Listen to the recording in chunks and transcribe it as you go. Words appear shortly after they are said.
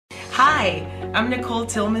Hi, I'm Nicole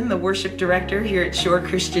Tillman, the worship director here at Shore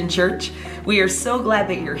Christian Church. We are so glad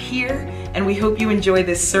that you're here, and we hope you enjoy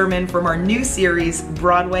this sermon from our new series,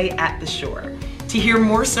 Broadway at the Shore. To hear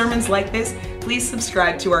more sermons like this, please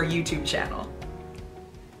subscribe to our YouTube channel.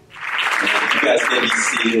 You guys may be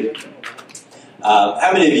seated. How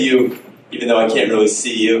many of you, even though I can't really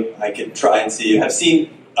see you, I can try and see you, have seen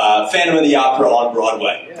Phantom of the Opera on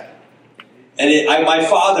Broadway? Yeah. And it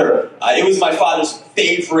was my father's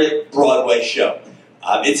favorite Broadway show.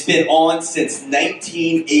 It's been on since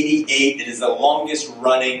 1988. It is the longest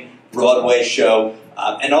running Broadway show,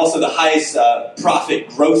 and also the highest profit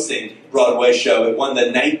grossing Broadway show. It won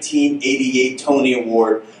the 1988 Tony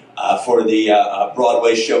Award for the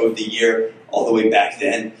Broadway Show of the Year all the way back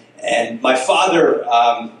then. And my father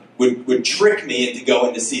would trick me into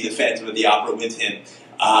going to see the Phantom of the Opera with him.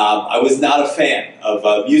 I was not a fan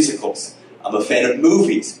of musicals. I'm a fan of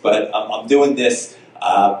movies, but I'm doing this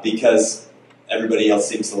because everybody else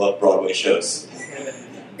seems to love Broadway shows.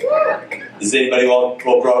 Does anybody love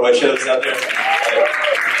Broadway shows out there?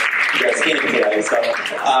 You guys came today. So,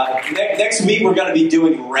 next week we're going to be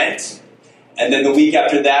doing Rent, and then the week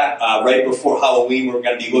after that, right before Halloween, we're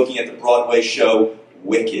going to be looking at the Broadway show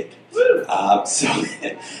Wicked. So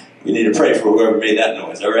we need to pray for whoever made that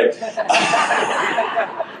noise. All right.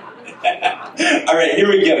 All right, here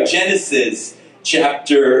we go. Genesis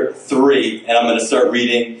chapter 3, and I'm going to start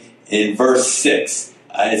reading in verse 6.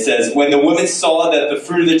 It says, "When the woman saw that the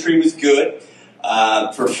fruit of the tree was good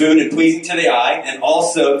for food and pleasing to the eye, and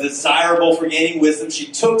also desirable for gaining wisdom, she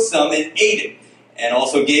took some and ate it, and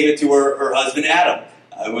also gave it to her husband Adam,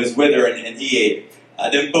 who was with her, and he ate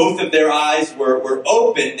it. Then both of their eyes were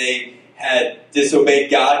open. They had disobeyed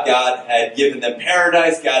God. God had given them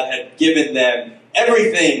paradise. God had given them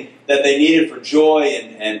everything that they needed for joy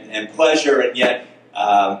and pleasure, and yet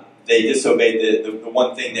they disobeyed the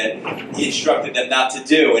one thing that he instructed them not to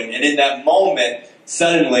do. And in that moment,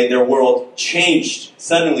 suddenly their world changed.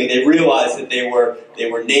 Suddenly they realized that they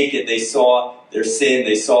were naked. They saw their sin.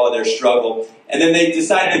 They saw their struggle. And then they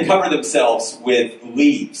decided to cover themselves with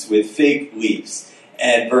leaves, with fig leaves.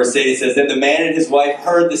 And verse 8, it says, "Then the man and his wife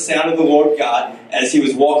heard the sound of the Lord God as he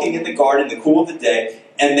was walking in the garden in the cool of the day,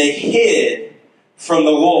 and they hid from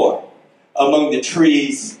the Lord among the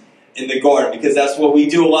trees in the garden." Because that's what we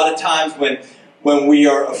do a lot of times when we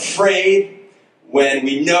are afraid, when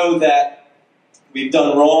we know that we've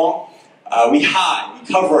done wrong, we hide,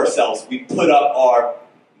 we cover ourselves, we put up our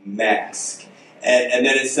mask. And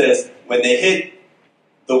then it says, when they hid,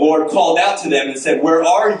 the Lord called out to them and said, "Where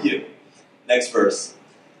are you?" Next verse.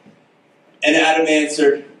 "And Adam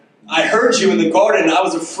answered, I heard you in the garden, and I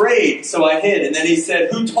was afraid, so I hid." And then he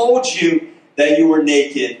said, "Who told you that you were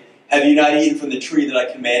naked? Have you not eaten from the tree that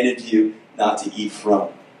I commanded you not to eat from?"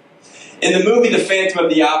 In the movie The Phantom of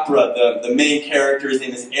the Opera, the main character, his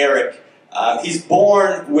name is Eric. He's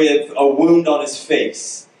born with a wound on his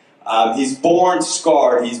face. He's born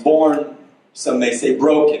scarred. He's born, some may say,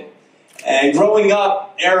 broken. And growing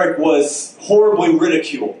up, Eric was horribly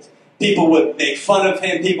ridiculed. People would make fun of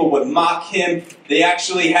him. People would mock him. They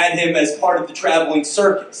actually had him as part of the traveling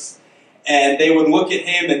circus. And they would look at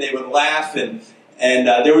him and they would laugh. And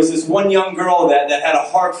there was this one young girl that had a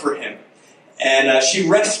heart for him. And she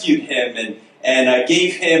rescued him and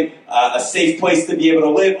gave him a safe place to be able to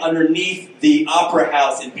live underneath the opera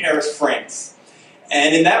house in Paris, France.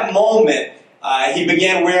 And in that moment, he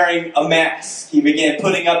began wearing a mask. He began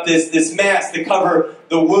putting up this mask to cover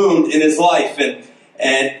the wound in his life.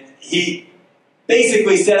 And he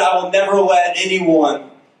basically said, "I will never let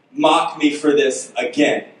anyone mock me for this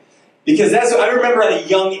again." Because I remember at a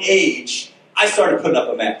young age, I started putting up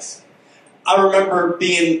a mask. I remember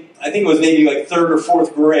being, I think it was maybe like 3rd or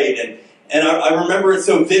 4th grade, and I remember it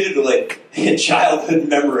so vividly in childhood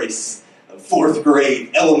memories. 4th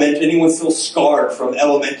grade, elementary, anyone still scarred from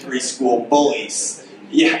elementary school bullies?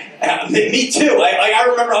 Yeah, me too. I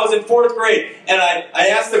remember I was in 4th grade, and I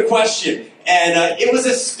asked a question, and it was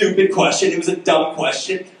a stupid question. It was a dumb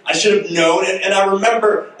question. I should have known, and I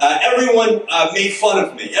remember everyone made fun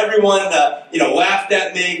of me. Everyone, laughed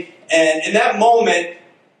at me, and in that moment,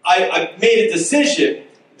 I made a decision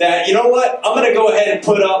that, you know what, I'm going to go ahead and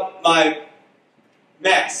put up my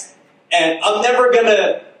mask, and I'm never going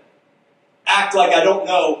to act like I don't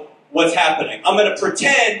know what's happening. I'm going to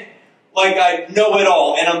pretend like I know it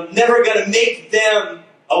all, and I'm never going to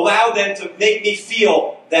allow them to make me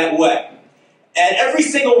feel that way. And every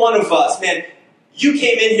single one of us, man, you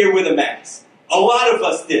came in here with a mask. A lot of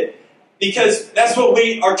us did. Because that's what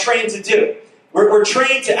we are trained to do. We're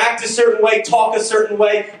trained to act a certain way, talk a certain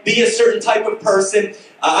way, be a certain type of person.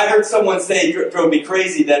 I heard someone say, it drove me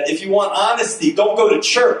crazy, that if you want honesty, don't go to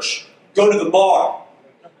church, go to the bar.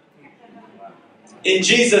 In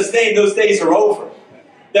Jesus' name, those days are over.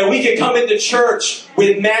 That we can come into church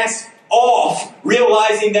with masks off,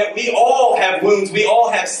 realizing that we all have wounds, we all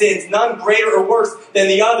have sins, none greater or worse than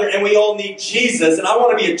the other, and we all need Jesus. And I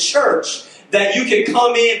want to be a church that you can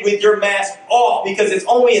come in with your mask off, because it's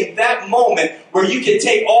only in that moment where you can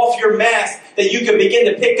take off your mask that you can begin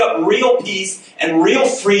to pick up real peace and real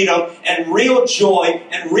freedom and real joy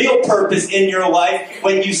and real purpose in your life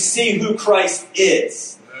when you see who Christ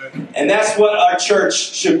is. And that's what our church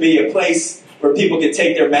should be, a place where people can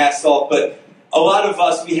take their masks off. But a lot of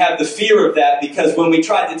us, we have the fear of that, because when we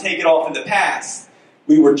tried to take it off in the past,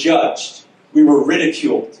 we were judged. We were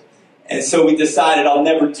ridiculed. And so we decided, I'll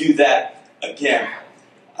never do that again.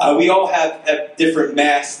 We all have different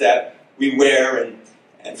masks that we wear,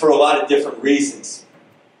 and for a lot of different reasons.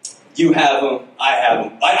 You have them, I have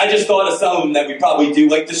them. I just thought of some of them that we probably do,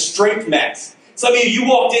 like the strength mask. Some of you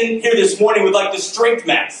walked in here this morning with like the strength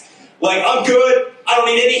mask. Like, I'm good, I don't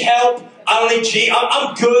need any help, I don't need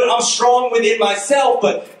I'm good, I'm strong within myself.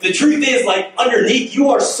 But the truth is, like, underneath, you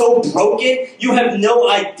are so broken, you have no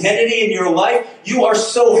identity in your life, you are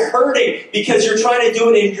so hurting because you're trying to do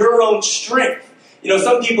it in your own strength. You know,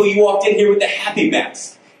 some people, you walked in here with the happy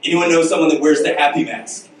mask. Anyone know someone that wears the happy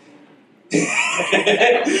mask?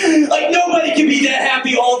 Like, nobody can be that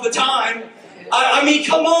happy all the time. I mean,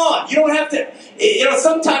 come on. You don't have to. You know,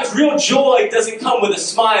 sometimes real joy doesn't come with a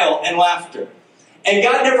smile and laughter. And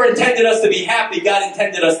God never intended us to be happy. God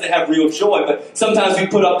intended us to have real joy. But sometimes we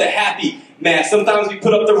put up the happy mask. Sometimes we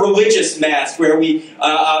put up the religious mask where we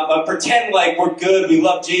pretend like we're good, we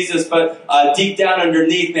love Jesus, but deep down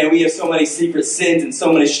underneath, man, we have so many secret sins and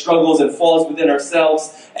so many struggles and flaws within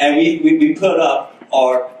ourselves. And we put up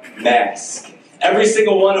our mask. Every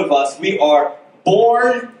single one of us, we are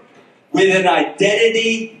born with an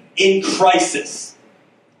identity in crisis.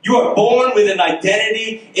 You are born with an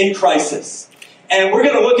identity in crisis. And we're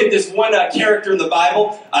going to look at this one character in the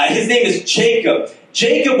Bible. His name is Jacob.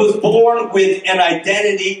 Jacob was born with an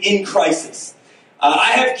identity in crisis.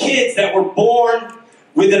 I have kids that were born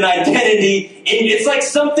with an identity. It's like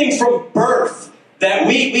something from birth that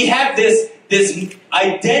we have this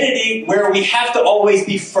identity where we have to always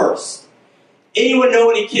be first. Anyone know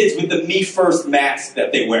any kids with the me first mask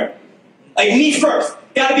that they wear? Like, me first.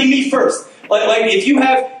 Gotta be me first. Like if you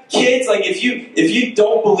have kids, like if you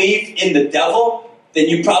don't believe in the devil, then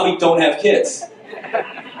you probably don't have kids.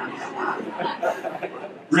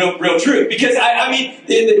 Real truth. Because I mean,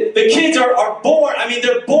 the kids are born, I mean,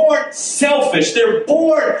 they're born selfish. They're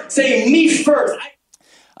born saying me first.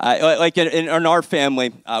 Like in our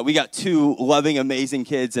family, we got two loving, amazing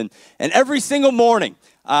kids, and every single morning,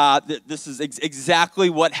 this is exactly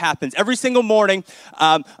what happens. Every single morning,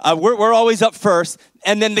 we're always up first,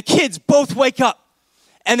 and then the kids both wake up.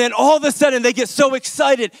 And then all of a sudden, they get so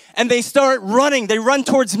excited, and they start running. They run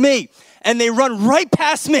towards me, and they run right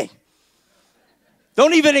past me.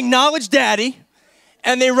 Don't even acknowledge Daddy.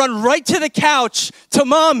 And they run right to the couch to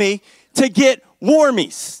Mommy to get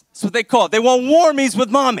warmies. That's what they call it. They want warmies with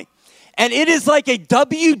Mommy. And it is like a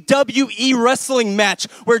WWE wrestling match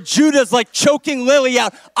where Judah's like choking Lily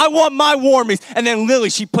out. I want my warmies. And then Lily,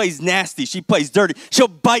 she plays nasty. She plays dirty. She'll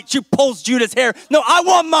bite. She pulls Judah's hair. No, I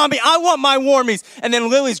want Mommy. I want my warmies. And then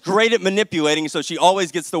Lily's great at manipulating, so she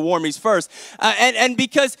always gets the warmies first. And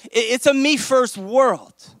because it's a me first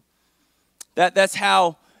world. That's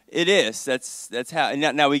how it is. That's how. And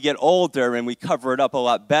now we get older and we cover it up a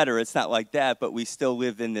lot better. It's not like that, but we still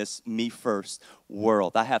live in this me first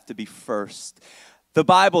world. I have to be first. The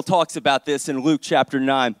Bible talks about this in Luke chapter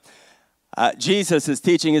 9. Jesus is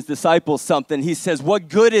teaching his disciples something. He says, what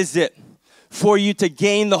good is it for you to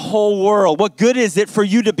gain the whole world? What good is it for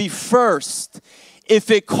you to be first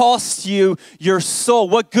if it costs you your soul?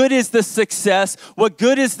 What good is the success? What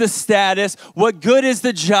good is the status? What good is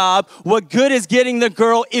the job? What good is getting the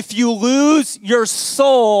girl if you lose your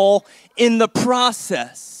soul in the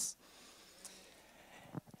process?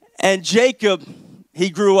 And Jacob, he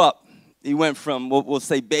grew up. He went from, we'll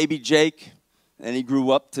say, baby Jake, and he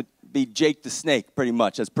grew up to be Jake the snake, pretty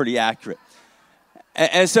much. That's pretty accurate.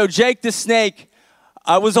 And so Jake the snake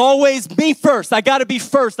was always me first. I got to be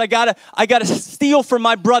first. I got to steal from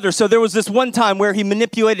my brother. So there was this one time where he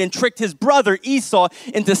manipulated and tricked his brother Esau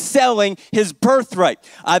into selling his birthright.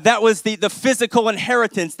 That was the physical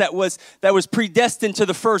inheritance that was predestined to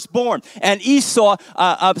the firstborn. And Esau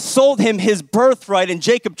sold him his birthright, and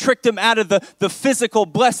Jacob tricked him out of the physical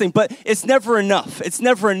blessing. But it's never enough. It's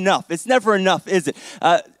never enough. It's never enough, is it?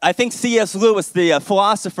 I think C.S. Lewis, the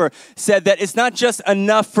philosopher, said that it's not just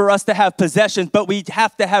enough for us to have possessions, but we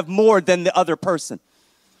have to have more than the other person.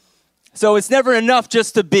 So it's never enough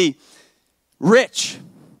just to be rich,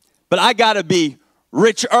 but I got to be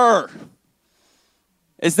richer.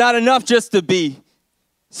 It's not enough just to be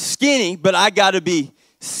skinny, but I got to be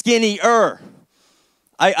skinnier.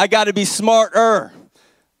 I got to be smarter.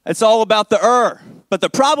 It's all about the But the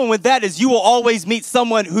problem with that is you will always meet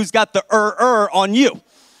someone who's got the on you.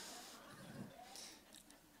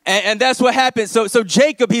 And that's what happens. So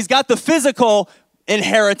Jacob, he's got the physical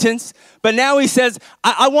inheritance, but now he says,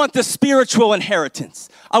 I want the spiritual inheritance.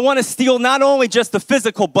 I want to steal not only just the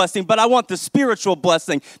physical blessing, but I want the spiritual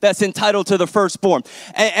blessing that's entitled to the firstborn.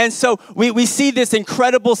 And so we see this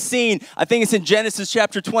incredible scene. I think it's in Genesis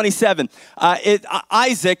chapter 27.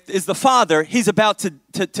 Isaac is the father. He's about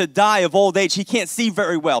to die of old age. He can't see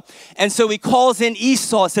very well. And so he calls in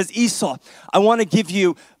Esau, says, Esau, I want to give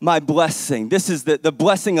you my blessing. This is the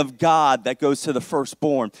blessing of God that goes to the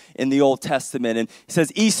firstborn in the Old Testament. And he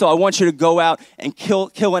says, Esau, I want you to go out and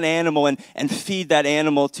kill an animal and feed that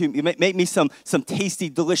animal to me. Make me some tasty,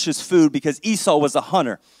 delicious food, because Esau was a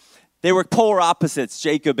hunter. They were polar opposites,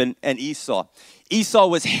 Jacob and Esau. Esau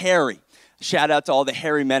was hairy. Shout out to all the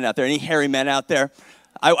hairy men out there. Any hairy men out there?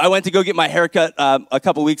 I went to go get my haircut a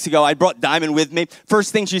couple weeks ago. I brought Diamond with me.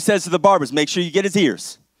 First thing she says to the barber is, make sure you get his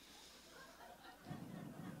ears.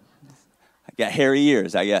 I got hairy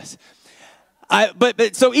ears, I guess.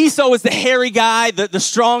 But so Esau was the hairy guy, the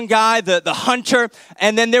strong guy, the hunter.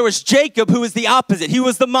 And then there was Jacob, who was the opposite. He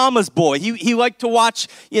was the mama's boy. He liked to watch,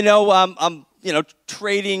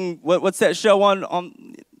 trading, what's that show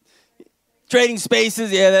on Trading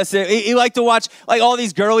Spaces? Yeah, that's it. He liked to watch like all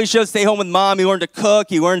these girly shows, stay home with mom. He learned to cook.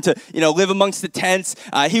 He learned to, live amongst the tents.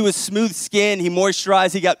 He was smooth skinned. He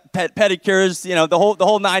moisturized. He got pedicures, the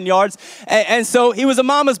whole 9 yards. And so he was a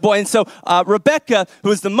mama's boy. And so Rebecca, who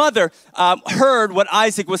was the mother, heard what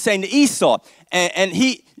Isaac was saying to Esau. And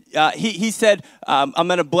he said, I'm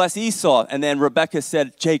going to bless Esau. And then Rebecca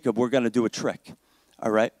said, Jacob, we're going to do a trick.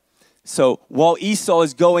 All right. So while Esau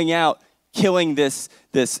is going out, killing this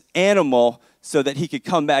animal so that he could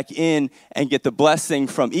come back in and get the blessing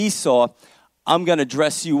from Esau, I'm going to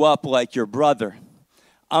dress you up like your brother.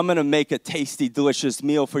 I'm going to make a tasty, delicious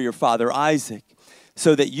meal for your father Isaac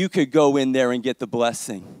so that you could go in there and get the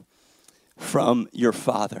blessing from your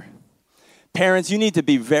father. Parents, you need to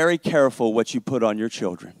be very careful what you put on your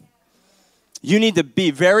children. You need to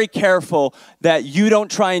be very careful that you don't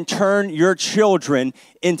try and turn your children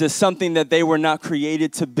into something that they were not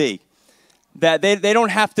created to be. That they don't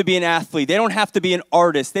have to be an athlete. They don't have to be an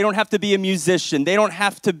artist. They don't have to be a musician. They don't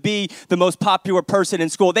have to be the most popular person in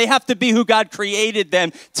school. They have to be who God created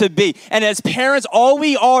them to be. And as parents, all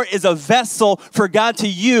we are is a vessel for God to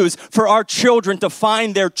use for our children to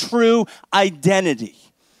find their true identity.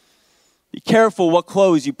 Be careful what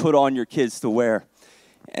clothes you put on your kids to wear.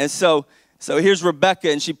 And so here's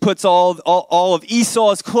Rebecca, and she puts all of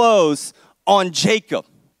Esau's clothes on Jacob.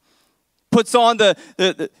 Puts on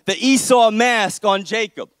the Esau mask on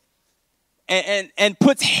Jacob. And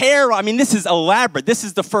puts hair on. I mean, this is elaborate. This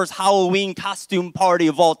is the first Halloween costume party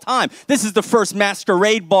of all time. This is the first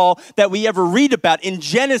masquerade ball that we ever read about in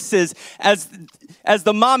Genesis, as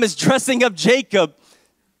the mom is dressing up Jacob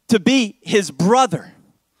to be his brother.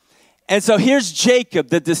 And so here's Jacob,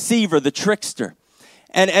 the deceiver, the trickster.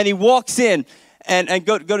 And he walks in, and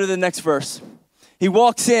go to the next verse. He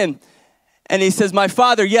walks in, and he says, my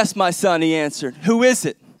father, yes, my son, he answered. Who is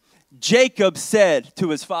it? Jacob said to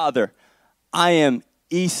his father, I am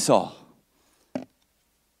Esau,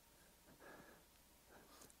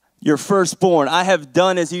 your firstborn. I have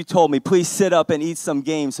done as you told me. Please sit up and eat some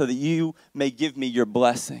game so that you may give me your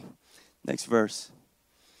blessing. Next verse.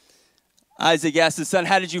 Isaac asked his son,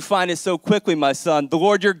 how did you find it so quickly, my son? The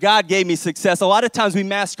Lord your God gave me success. A lot of times we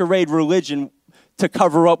masquerade religion to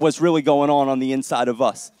cover up what's really going on the inside of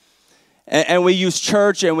us. And we use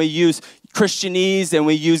church, and we use Christianese, and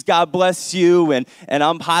we use God bless you, and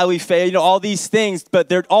I'm highly favored, all these things, but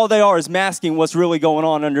all they are is masking what's really going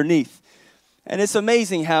on underneath. And it's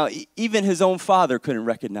amazing how even his own father couldn't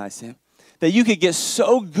recognize him. That you could get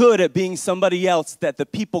so good at being somebody else that the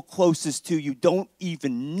people closest to you don't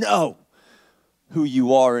even know who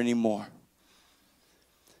you are anymore.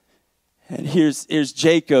 And here's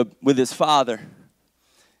Jacob with his father.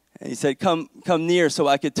 And he said, come near so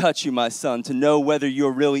I could touch you, my son, to know whether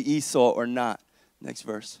you're really Esau or not. Next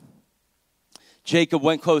verse. Jacob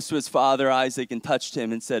went close to his father Isaac and touched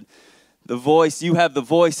him and said, you have the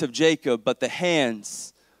voice of Jacob, but the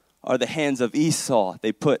hands are the hands of Esau.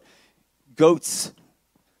 They put goat's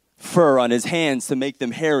fur on his hands to make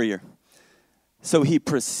them hairier. So he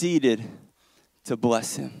proceeded to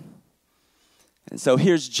bless him. And so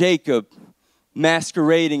here's Jacob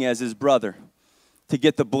masquerading as his brother, to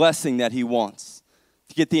get the blessing that he wants,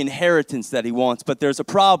 to get the inheritance that he wants. But there's a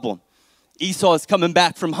problem. Esau is coming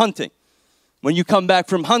back from hunting. When you come back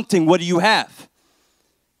from hunting, what do you have?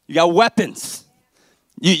 You got weapons.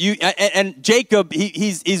 And Jacob,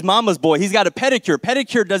 he's mama's boy. He's got a pedicure.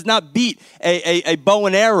 Pedicure does not beat a bow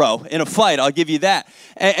and arrow in a fight. I'll give you that.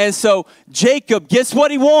 And so Jacob gets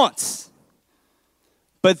what he wants.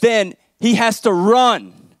 But then he has to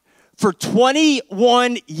run for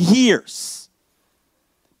 21 years.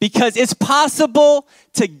 Because it's possible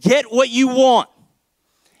to get what you want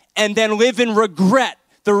and then live in regret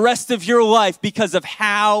the rest of your life because of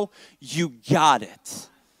how you got it.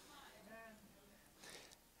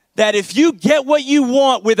 That if you get what you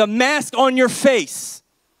want with a mask on your face,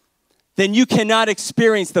 then you cannot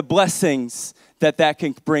experience the blessings that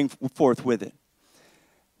can bring forth with it.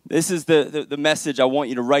 This is the message I want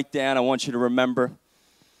you to write down, I want you to remember,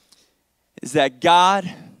 is that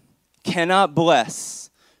God cannot bless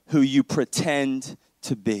who you pretend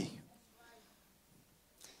to be.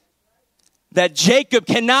 That Jacob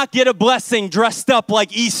cannot get a blessing dressed up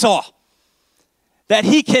like Esau. That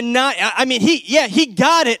he cannot, he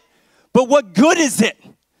got it, but what good is it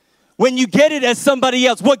when you get it as somebody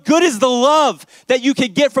else? What good is the love that you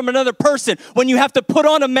could get from another person when you have to put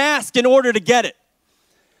on a mask in order to get it?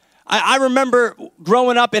 I remember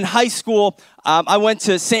growing up in high school, I went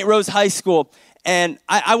to St. Rose High School, and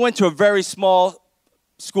I went to a very small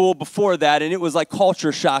school before that, and it was like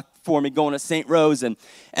culture shock for me going to St. Rose, and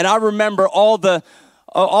I remember all the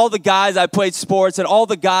guys I played sports, and all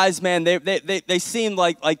the guys, man, they seemed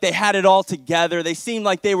like they had it all together. They seemed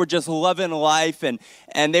like they were just loving life, and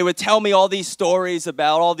they would tell me all these stories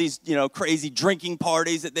about all these, crazy drinking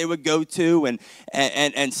parties that they would go to,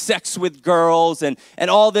 and sex with girls, and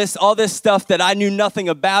all this stuff that I knew nothing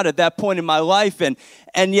about at that point in my life,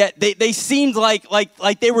 and yet they seemed like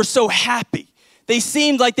they were so happy. They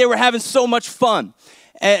seemed like they were having so much fun.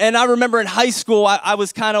 And I remember in high school, I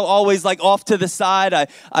was kind of always like off to the side.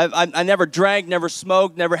 I never drank, never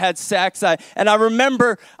smoked, never had sex. And I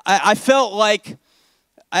remember I felt like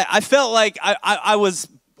I was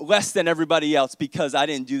less than everybody else because I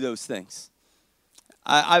didn't do those things.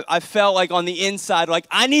 I felt like on the inside, like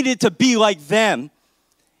I needed to be like them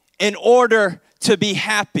in order to be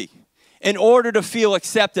happy, in order to feel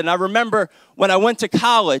accepted. And I remember when I went to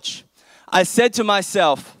college, I said to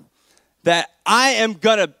myself that I am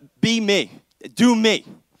going to be me, do me.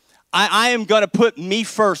 I am going to put me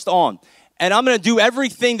first on. And I'm going to do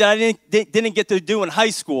everything that I didn't get to do in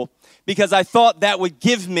high school because I thought that would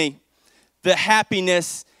give me the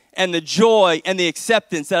happiness and the joy and the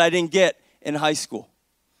acceptance that I didn't get in high school.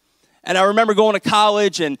 And I remember going to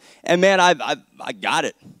college, and man, I got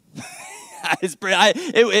it.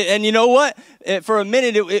 And you know what? For a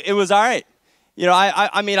minute, it was all right.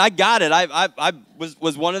 I got it. I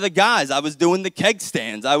was one of the guys. I was doing the keg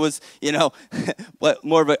stands. I was,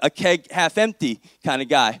 more of a keg half empty kind of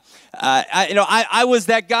guy. I was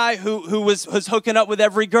that guy who was hooking up with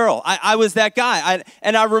every girl. I was that guy.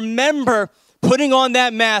 And I remember putting on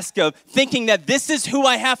that mask of thinking that this is who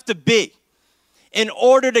I have to be in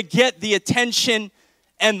order to get the attention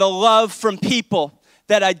and the love from people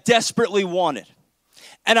that I desperately wanted.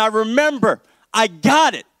 And I remember I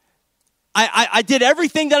got it. I did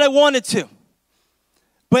everything that I wanted to,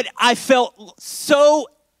 but I felt so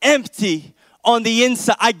empty on the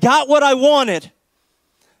inside. I got what I wanted,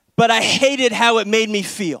 but I hated how it made me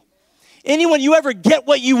feel. Anyone, you ever get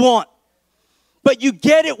what you want, but you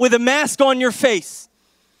get it with a mask on your face,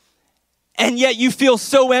 and yet you feel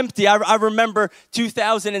so empty. I remember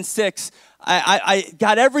 2006, I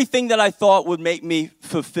got everything that I thought would make me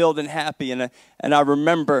fulfilled and happy, and I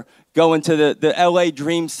remember going to the LA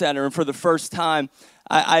Dream Center, and for the first time,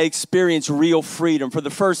 I experienced real freedom. For the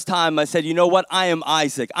first time, I said, you know what? I am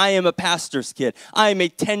Isaac. I am a pastor's kid. I am a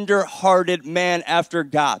tender-hearted man after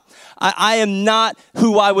God. I am not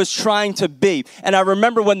who I was trying to be. And I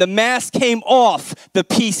remember when the mask came off, the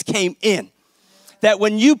peace came in. That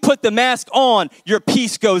when you put the mask on, your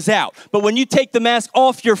peace goes out. But when you take the mask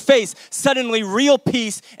off your face, suddenly real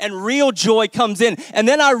peace and real joy comes in. And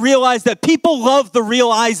then I realized that people love the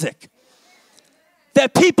real Isaac.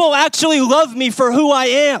 That people actually love me for who I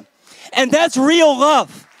am. And that's real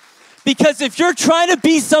love. Because if you're trying to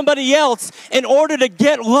be somebody else in order to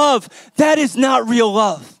get love, that is not real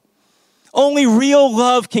love. Only real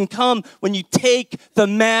love can come when you take the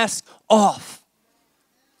mask off.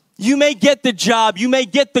 You may get the job, you may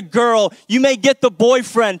get the girl, you may get the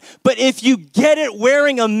boyfriend, but if you get it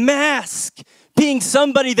wearing a mask, being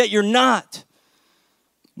somebody that you're not,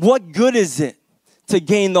 what good is it to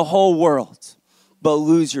gain the whole world but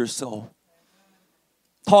lose your soul?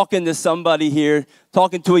 Talking to somebody here,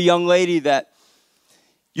 talking to a young lady that,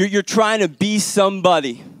 You're trying to be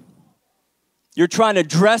somebody. You're trying to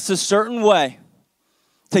dress a certain way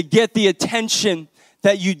to get the attention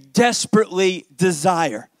that you desperately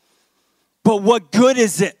desire. But what good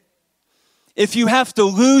is it if you have to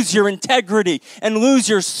lose your integrity and lose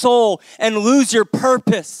your soul and lose your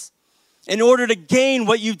purpose in order to gain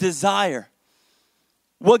what you desire?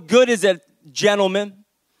 What good is it, gentlemen,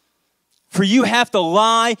 for you have to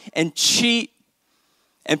lie and cheat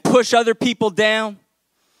and push other people down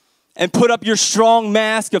and put up your strong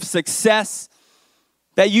mask of success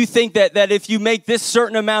that you think that if you make this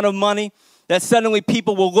certain amount of money, that suddenly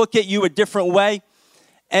people will look at you a different way?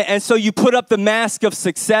 And so you put up the mask of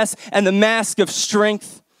success and the mask of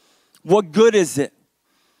strength. What good is it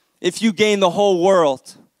if you gain the whole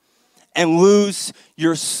world and lose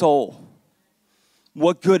your soul?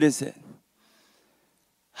 What good is it?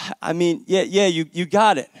 I mean, you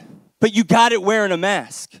got it. But you got it wearing a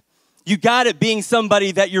mask. You got it being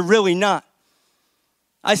somebody that you're really not.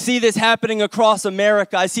 I see this happening across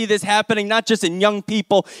America. I see this happening not just in young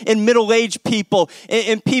people, in middle-aged people,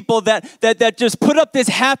 in people that just put up this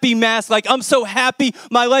happy mask, like, I'm so happy,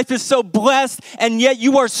 my life is so blessed, and yet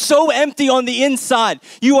you are so empty on the inside.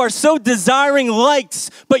 You are so desiring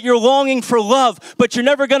likes, but you're longing for love, but you're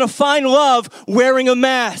never going to find love wearing a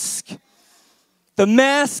mask. The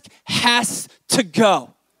mask has to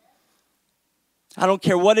go. I don't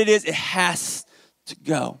care what it is, it has to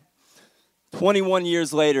go. 21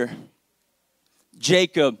 years later,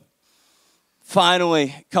 Jacob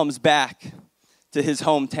finally comes back to his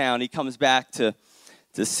hometown. He comes back to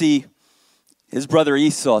see his brother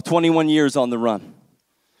Esau, 21 years on the run.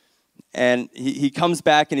 And he comes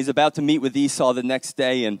back and he's about to meet with Esau the next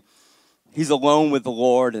day, and he's alone with the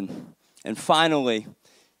Lord. And finally,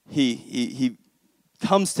 he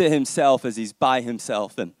comes to himself as he's by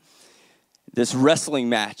himself, and this wrestling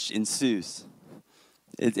match ensues.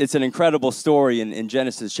 It's an incredible story in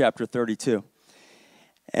Genesis chapter 32.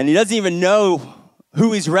 And he doesn't even know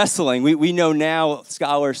who he's wrestling. We know now,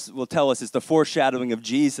 scholars will tell us, it's the foreshadowing of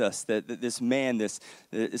Jesus, that this man, this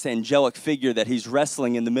angelic figure that he's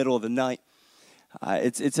wrestling in the middle of the night.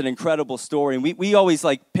 It's an incredible story. And we always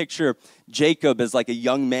picture Jacob as like a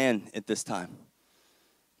young man at this time.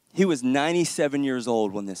 He was 97 years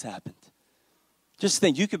old when this happened. Just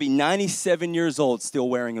think, you could be 97 years old still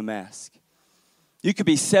wearing a mask. You could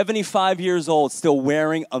be 75 years old still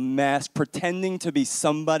wearing a mask, pretending to be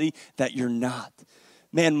somebody that you're not.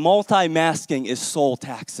 Man, multi-masking is soul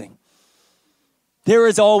taxing. There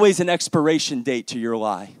is always an expiration date to your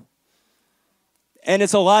lie. And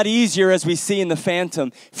it's a lot easier, as we see in the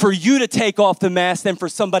Phantom, for you to take off the mask than for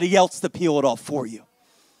somebody else to peel it off for you.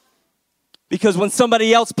 Because when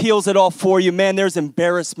somebody else peels it off for you, man, there's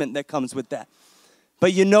embarrassment that comes with that.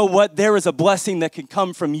 But you know what? There is a blessing that can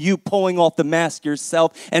come from you pulling off the mask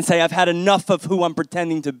yourself and say, I've had enough of who I'm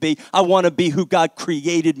pretending to be. I want to be who God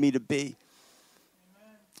created me to be.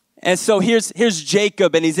 Amen. And so here's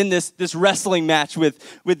Jacob, and he's in this wrestling match with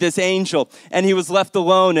this angel. And he was left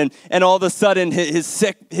alone, and all of a sudden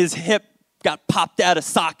his hip got popped out of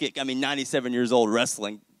socket. I mean, 97 years old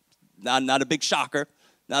wrestling. Not a big shocker.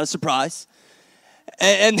 Not a surprise.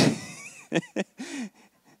 And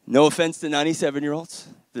no offense to 97-year-olds,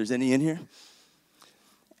 if there's any in here.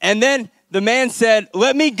 And then the man said,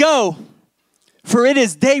 let me go, for it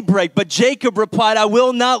is daybreak. But Jacob replied, I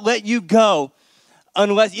will not let you go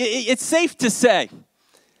unless... It's safe to say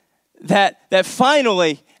that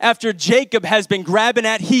finally, after Jacob has been grabbing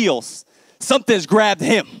at heels, something's grabbed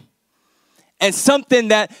him. And something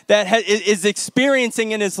that is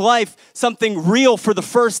experiencing in his life something real for the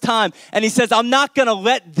first time. And he says, I'm not going to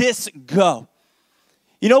let this go.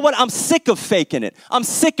 You know what? I'm sick of faking it. I'm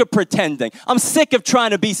sick of pretending. I'm sick of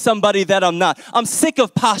trying to be somebody that I'm not. I'm sick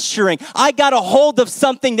of posturing. I got a hold of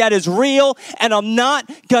something that is real, and I'm not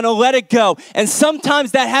going to let it go. And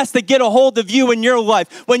sometimes that has to get a hold of you in your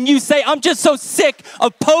life. When you say, I'm just so sick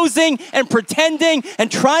of posing and pretending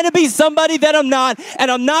and trying to be somebody that I'm not,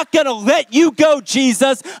 and I'm not going to let you go,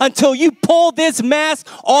 Jesus, until you pull this mask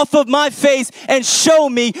off of my face and show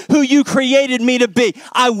me who you created me to be.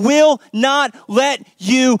 I will not let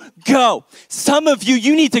you go. Some of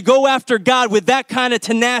you need to go after God with that kind of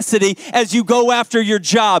tenacity as you go after your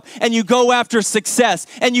job, and you go after success,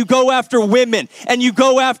 and you go after women, and you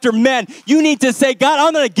go after men. You need to say, God,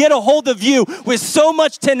 I'm going to get a hold of you with so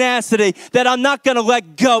much tenacity that I'm not going to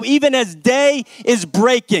let go, even as day is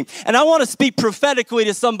breaking. And I want to speak prophetically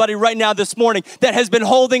to somebody right now this morning that has been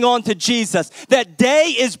holding on to Jesus. That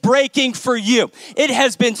day is breaking for you. It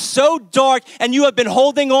has been so dark, and you have been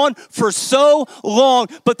holding on for so long.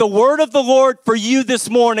 But the word of the Lord for you this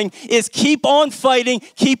morning is keep on fighting,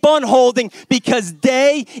 keep on holding, because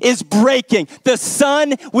day is breaking. The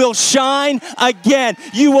sun will shine again.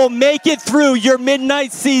 You will make it through your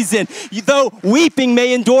midnight season. Though weeping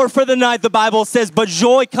may endure for the night, the Bible says, but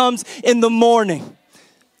joy comes in the morning.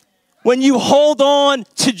 When you hold on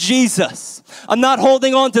to Jesus, I'm not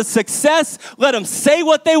holding on to success. Let them say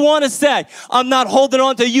what they want to say. I'm not holding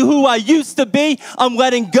on to you who I used to be. I'm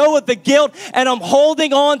letting go of the guilt, and I'm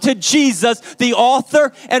holding on to Jesus, the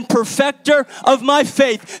author and perfecter of my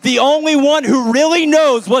faith, the only one who really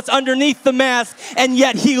knows what's underneath the mask, and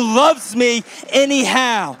yet he loves me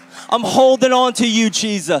anyhow. I'm holding on to you,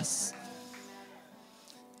 Jesus.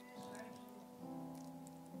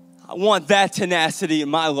 I want that tenacity in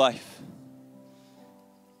my life.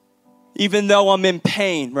 Even though I'm in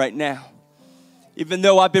pain right now, even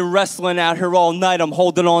though I've been wrestling out here all night, I'm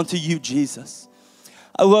holding on to you, Jesus.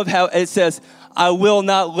 I love how it says, I will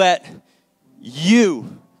not let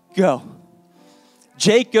you go.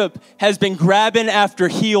 Jacob has been grabbing after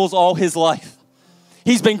heels all his life.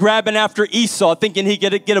 He's been grabbing after Esau, thinking he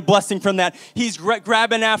could get a blessing from that. He's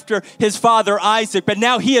grabbing after his father Isaac, but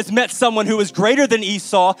now he has met someone who is greater than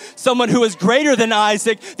Esau, someone who is greater than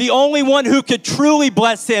Isaac, the only one who could truly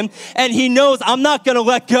bless him, and he knows, I'm not going to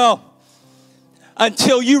let go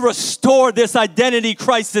until you restore this identity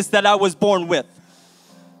crisis that I was born with.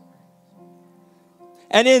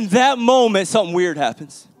 And in that moment, something weird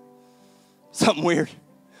happens. Something weird.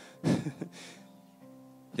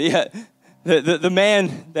 The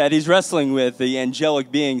man that he's wrestling with, the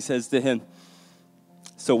angelic being, says to him,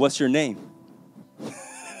 so what's your name?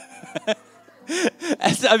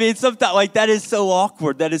 I mean, sometimes like that is so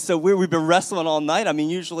awkward. That is so weird. We've been wrestling all night. I mean,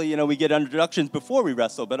 usually, we get introductions before we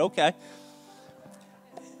wrestle, but okay.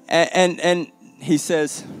 And he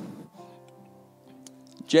says,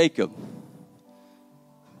 Jacob.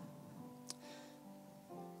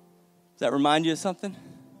 Does that remind you of something?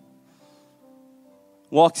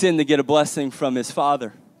 Walks in to get a blessing from his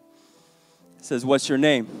father. Says, what's your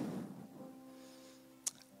name?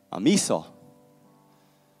 I'm Esau.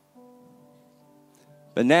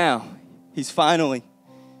 But now, he's finally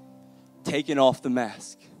taken off the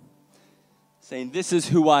mask. Saying, this is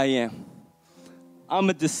who I am. I'm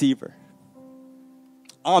a deceiver.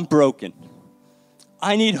 I'm broken.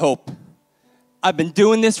 I need hope. I've been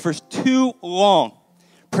doing this for too long.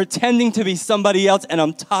 Pretending to be somebody else, and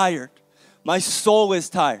I'm tired. My soul is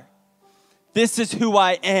tired. This is who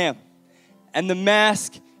I am. And the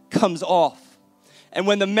mask comes off. And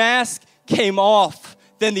when the mask came off,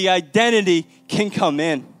 then the identity can come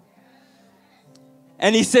in.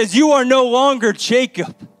 And he says, you are no longer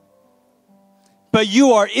Jacob, but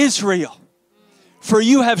you are Israel. For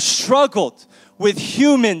you have struggled with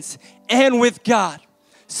humans and with God.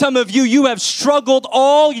 Some of you, you have struggled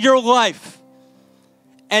all your life.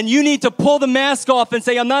 And you need to pull the mask off and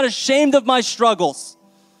say, I'm not ashamed of my struggles.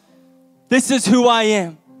 This is who I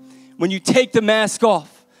am. When you take the mask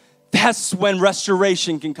off, that's when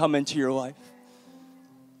restoration can come into your life.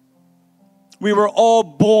 We were all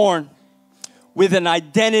born with an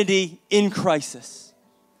identity in crisis.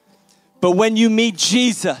 But when you meet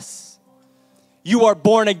Jesus, you are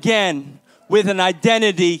born again with an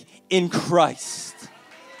identity in Christ.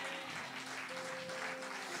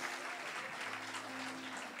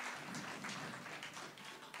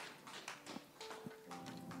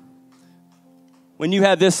 When you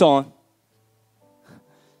have this on,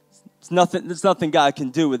 there's nothing God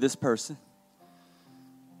can do with this person.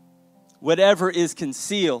 Whatever is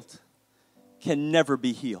concealed can never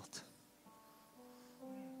be healed.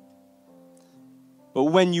 But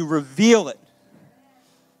when you reveal it,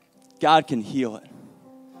 God can heal it.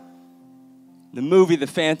 The movie, The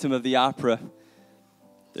Phantom of the Opera,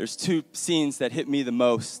 there's two scenes that hit me the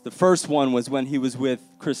most. The first one was when he was with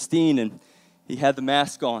Christine and he had the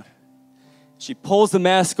mask on. She pulls the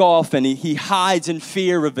mask off and he hides in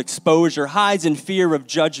fear of exposure, hides in fear of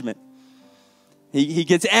judgment. He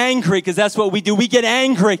gets angry because that's what we do. We get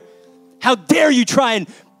angry. How dare you try and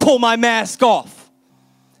pull my mask off?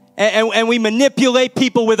 And we manipulate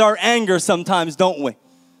people with our anger sometimes, don't we?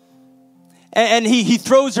 And he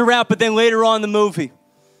throws her out, but then later on in the movie,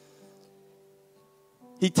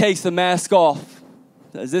 he takes the mask off.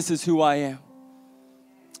 Says, this is who I am.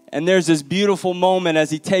 And there's this beautiful moment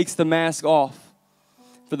as he takes the mask off.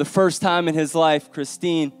 For the first time in his life,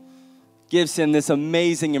 Christine gives him this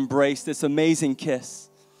amazing embrace, this amazing kiss.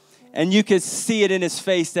 And you could see it in his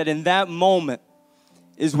face that in that moment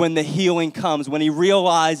is when the healing comes, when he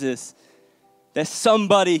realizes that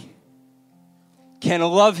somebody can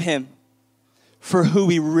love him for who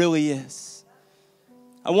he really is.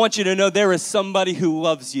 I want you to know there is somebody who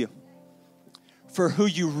loves you for who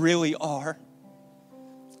you really are.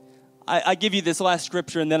 I give you this last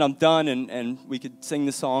scripture and then I'm done and we could sing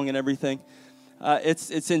the song and everything.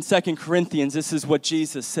 It's in 2 Corinthians. This is what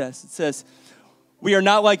Jesus says. It says, we are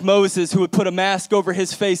not like Moses, who would put a mask over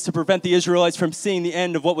his face to prevent the Israelites from seeing the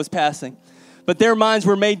end of what was passing. But their minds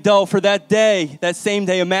were made dull for that day. That same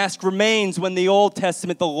day, a mask remains when the Old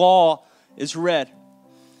Testament, the law, is read.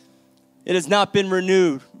 It has not been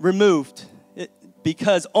removed,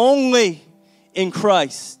 because only in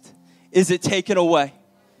Christ is it taken away.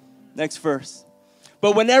 Next verse.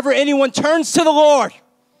 But whenever anyone turns to the Lord,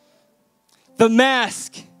 the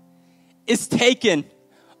mask is taken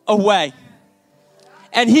away.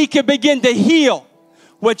 And he can begin to heal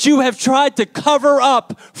what you have tried to cover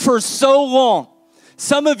up for so long.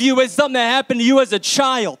 Some of you, it's something that happened to you as a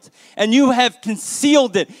child, and you have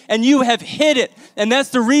concealed it, and you have hid it, and that's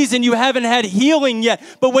the reason you haven't had healing yet.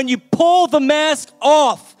 But when you pull the mask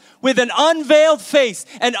off with an unveiled face,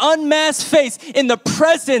 an unmasked face, in the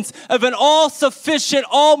presence of an all-sufficient,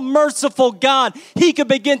 all-merciful God, he can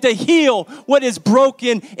begin to heal what is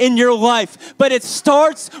broken in your life. But it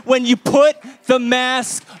starts when you put the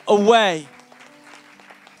mask away.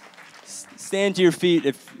 Stand to your feet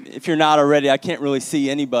if you're not already. I can't really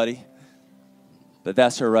see anybody, but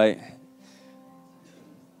that's all right.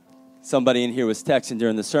 Somebody in here was texting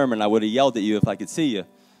during the sermon. I would have yelled at you if I could see you.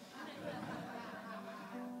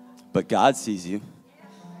 But God sees you.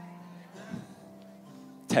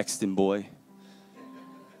 Texting boy.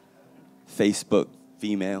 Facebook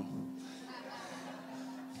female.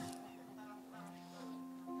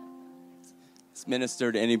 Let's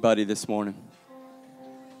minister to anybody this morning.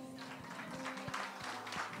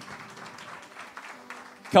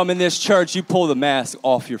 Come in this church, you pull the mask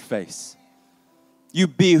off your face. You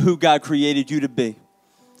be who God created you to be.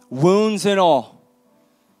 Wounds and all.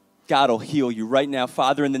 God will heal you right now.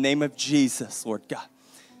 Father, in the name of Jesus, Lord God.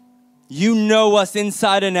 You know us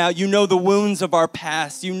inside and out. You know the wounds of our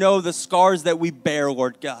past. You know the scars that we bear,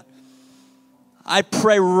 Lord God. I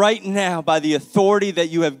pray right now by the authority that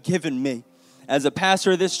you have given me as a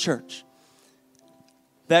pastor of this church,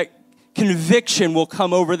 that conviction will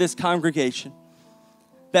come over this congregation,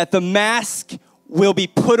 that the mask will be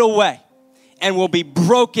put away and will be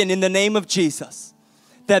broken in the name of Jesus.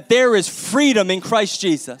 That there is freedom in Christ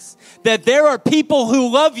Jesus. That there are people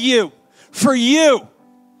who love you for you.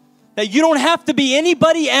 That you don't have to be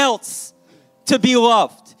anybody else to be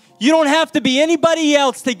loved. You don't have to be anybody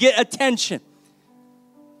else to get attention.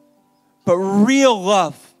 But real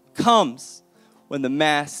love comes when the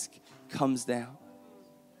mask comes down.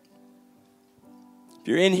 If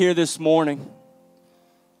you're in here this morning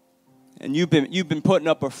and you've been putting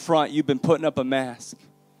up a front, you've been putting up a mask.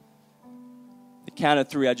 The count of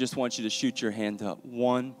 3, I just want you to shoot your hand up.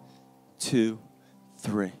 1, 2,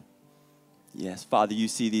 3. Yes, Father, you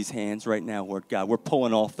see these hands right now, Lord God. We're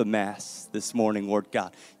pulling off the masks this morning, Lord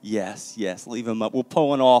God. Yes, leave them up. We're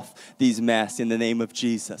pulling off these masks in the name of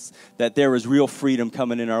Jesus. That there is real freedom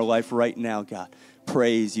coming in our life right now, God.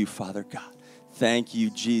 Praise you, Father God. Thank you,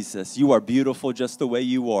 Jesus. You are beautiful just the way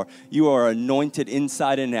you are. You are anointed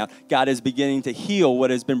inside and out. God is beginning to heal what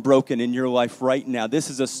has been broken in your life right now. This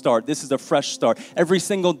is a start. This is a fresh start. Every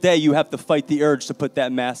single day you have to fight the urge to put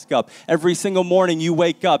that mask up. Every single morning you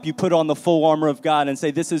wake up, you put on the full armor of God and say,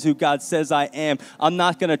 this is who God says I am. I'm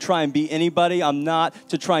not going to try and be anybody. I'm not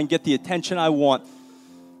to try and get the attention I want.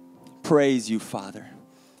 Praise you, Father.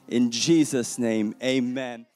 In Jesus' name, amen.